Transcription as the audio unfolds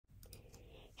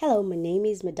Hello, my name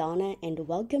is Madonna and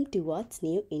welcome to What's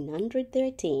New in Android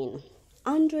 13.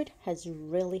 Android has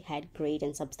really had great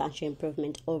and substantial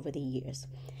improvement over the years.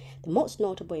 The most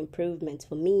notable improvements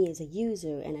for me as a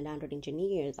user and an Android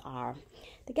engineer are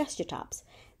the gesture tabs.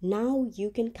 Now you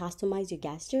can customize your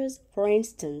gestures. For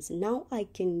instance, now I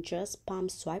can just palm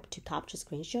swipe to capture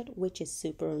screenshot, which is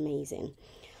super amazing.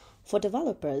 For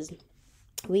developers,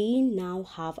 we now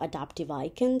have adaptive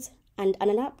icons. And an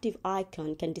adaptive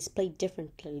icon can display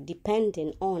differently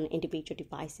depending on individual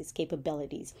devices'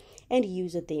 capabilities and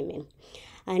user theming.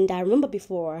 And I remember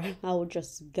before, I would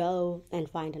just go and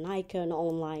find an icon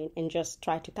online and just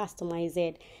try to customize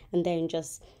it and then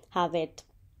just have it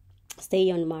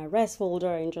stay on my res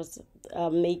folder and just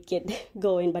make it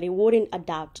going, but it wouldn't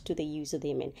adapt to the user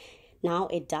theming. Now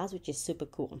it does, which is super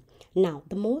cool. Now,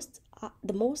 the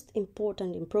most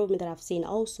important improvement that I've seen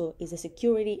also is the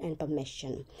security and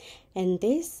permission. And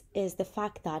this is the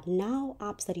fact that now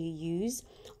apps that you use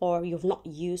or you've not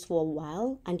used for a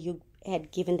while and you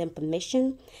had given them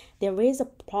permission, there is a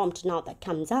prompt now that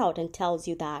comes out and tells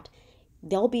you that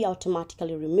they'll be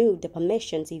automatically removed, the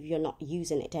permissions, if you're not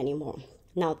using it anymore.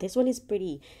 Now, this one is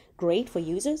pretty great for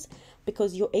users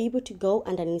because you're able to go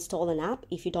and uninstall an app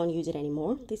if you don't use it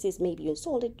anymore. This is maybe you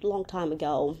installed it a long time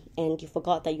ago and you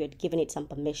forgot that you had given it some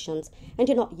permissions and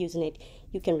you're not using it.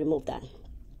 You can remove that.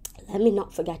 Let me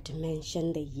not forget to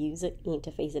mention the user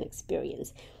interface and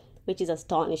experience, which is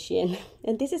astonishing.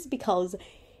 And this is because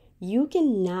you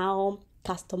can now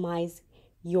customize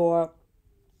your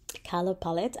color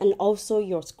palette, and also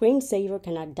your screensaver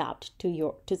can adapt to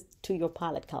your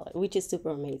palette color, which is super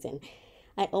amazing.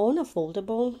 I own a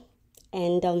foldable,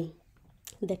 and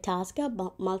the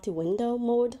taskbar multi-window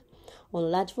mode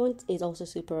on large font is also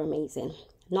super amazing.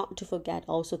 Not to forget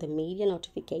also the media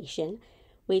notification,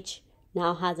 which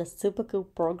now has a super cool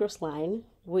progress line,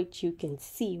 which you can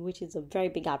see, which is a very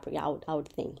big upgrade, I would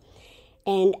think.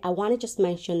 And I want to just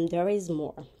mention there is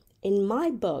more. In my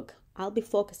book, I'll be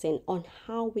focusing on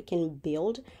how we can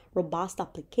build robust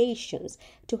applications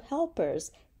to help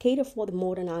us cater for the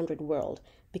modern Android world.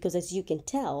 Because as you can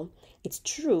tell, it's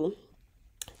true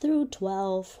through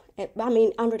 12,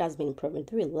 Android has been improving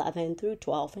through 11, through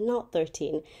 12, and now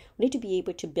 13. We need to be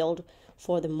able to build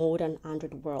for the modern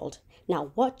Android world.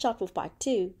 Now, watch out for part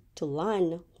 2 to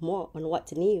learn more on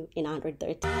what's new in Android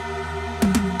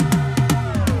 13.